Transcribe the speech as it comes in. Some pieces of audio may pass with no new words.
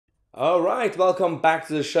All right, welcome back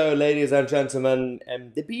to the show, ladies and gentlemen.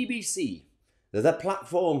 The BBC, the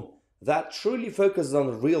platform that truly focuses on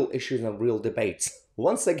the real issues and real debates,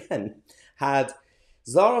 once again had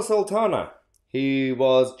Zara Sultana, who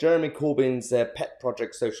was Jeremy Corbyn's pet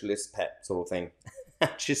project, socialist pet sort of thing.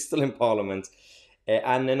 She's still in Parliament,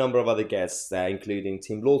 and a number of other guests, including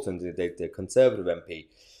Tim Lawton, the Conservative MP.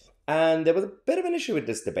 And there was a bit of an issue with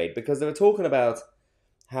this debate because they were talking about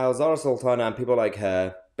how Zara Sultana and people like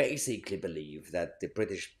her basically believe that the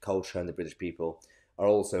British culture and the British people are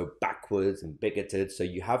also backwards and bigoted. So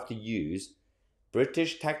you have to use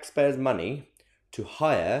British taxpayers' money to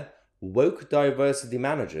hire woke diversity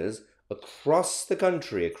managers across the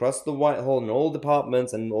country, across the Whitehall and all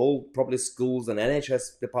departments and all probably schools and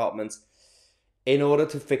NHS departments in order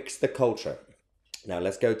to fix the culture. Now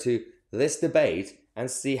let's go to this debate and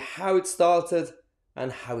see how it started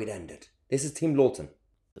and how it ended. This is Tim Lawton.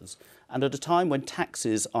 And at a time when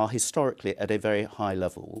taxes are historically at a very high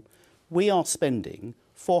level, we are spending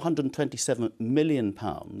 £427 million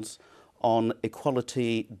on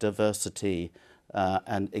equality, diversity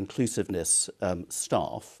and inclusiveness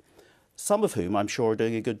staff, some of whom I'm sure are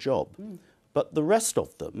doing a good job. But the rest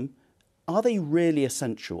of them, are they really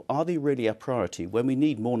essential? Are they really a priority when we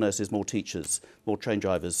need more nurses, more teachers, more train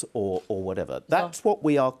drivers or whatever? That's what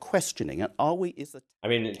we are questioning. And are we... I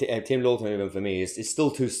mean, Tim Lawton, even for me, is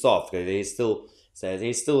still too soft. He still says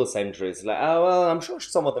he's still a centrist. Like, oh, well, I'm sure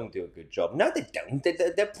some of them do a good job. No, they don't.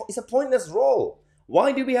 It's a pointless role.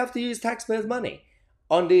 Why do we have to use taxpayers' money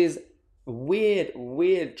on these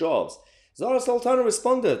weird jobs? Zara Sultana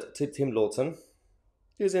responded to Tim Lawton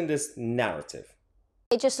using this narrative.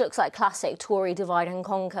 It just looks like classic Tory divide and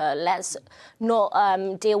conquer. Let's not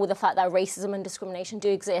deal with the fact that racism and discrimination do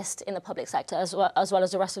exist in the public sector as well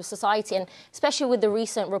as the rest of society. And especially with the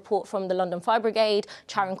recent report from the London Fire Brigade,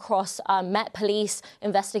 Charing Cross Met Police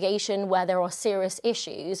investigation where there are serious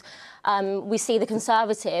issues, we see the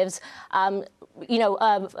Conservatives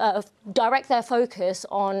direct their focus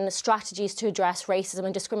on strategies to address racism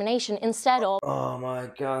and discrimination instead of... Oh my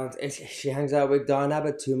God, she hangs out with Diane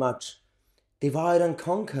Abbott too much. Divide and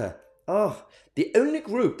conquer. Oh, the only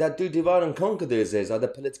group that do divide and conquer these days are the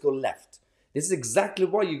political left. This is exactly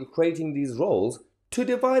why you're creating these roles, to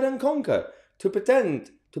divide and conquer, to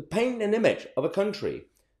pretend, to paint an image of a country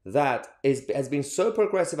that has been so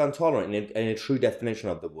progressive and tolerant in a true definition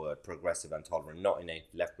of the word, progressive and tolerant, not in a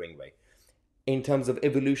left-wing way. In terms of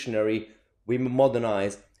evolutionary, we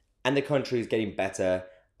modernize and the country is getting better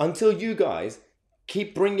until you guys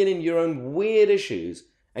keep bringing in your own weird issues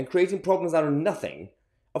and creating problems out of nothing.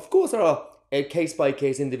 Of course, there are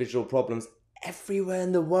case-by-case individual problems everywhere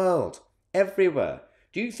in the world. Everywhere.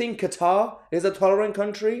 Do you think Qatar is a tolerant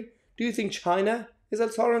country? Do you think China is a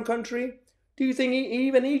tolerant country? Do you think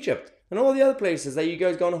even Egypt and all the other places that you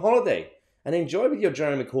guys go on holiday and enjoy with your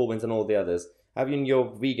Jeremy Corbyns and all the others, having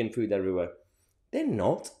your vegan food everywhere? They're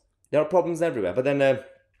not. There are problems everywhere. But then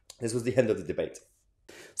this was the end of the debate.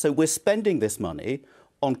 So we're spending this money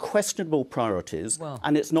on questionable priorities,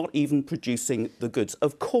 and it's not even producing the goods.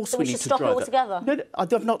 Of course, we need to drive stop it altogether. No,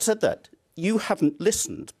 I've not said that. You haven't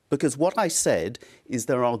listened, because what I said is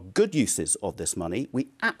there are good uses of this money. We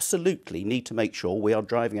absolutely need to make sure we are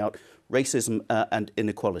driving out racism and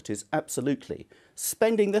inequalities, absolutely.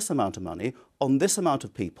 Spending this amount of money on this amount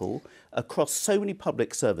of people across so many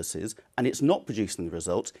public services and it's not producing the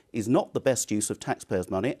results is not the best use of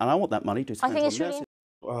taxpayers' money, and I want that money to spend on nurses.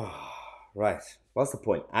 Right. What's the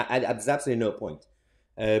point? There's absolutely no point.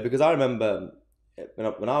 Because I remember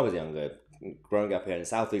when I was younger, growing up here in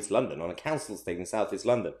South East London, on a council estate in South East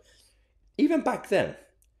London, even back then,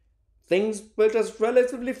 things were just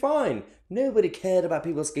relatively fine. Nobody cared about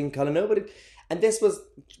people's skin colour. And this was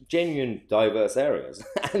genuine diverse areas.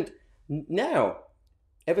 And now,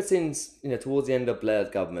 ever since, towards the end of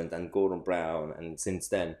Blair's government and Gordon Brown, and since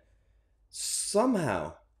then,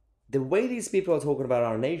 somehow, the way these people are talking about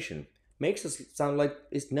our nation makes us sound like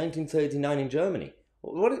it's 1939 in Germany.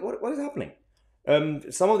 What is happening?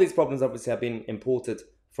 Some of these problems obviously have been imported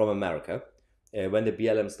from America. When the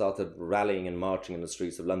BLM started rallying and marching in the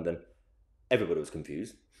streets of London, everybody was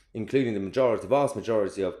confused, including the vast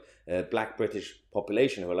majority of black British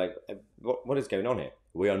population who were like, what is going on here?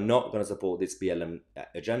 We are not going to support this BLM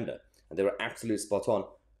agenda. And they were absolutely spot on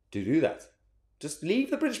to do that. Just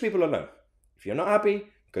leave the British people alone. If you're not happy,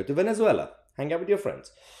 go to Venezuela. Hang out with your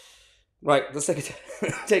friends. Right, let's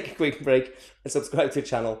take a quick break and subscribe to the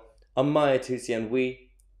channel. I'm Mahyar, Tousi, and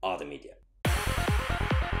we are the media.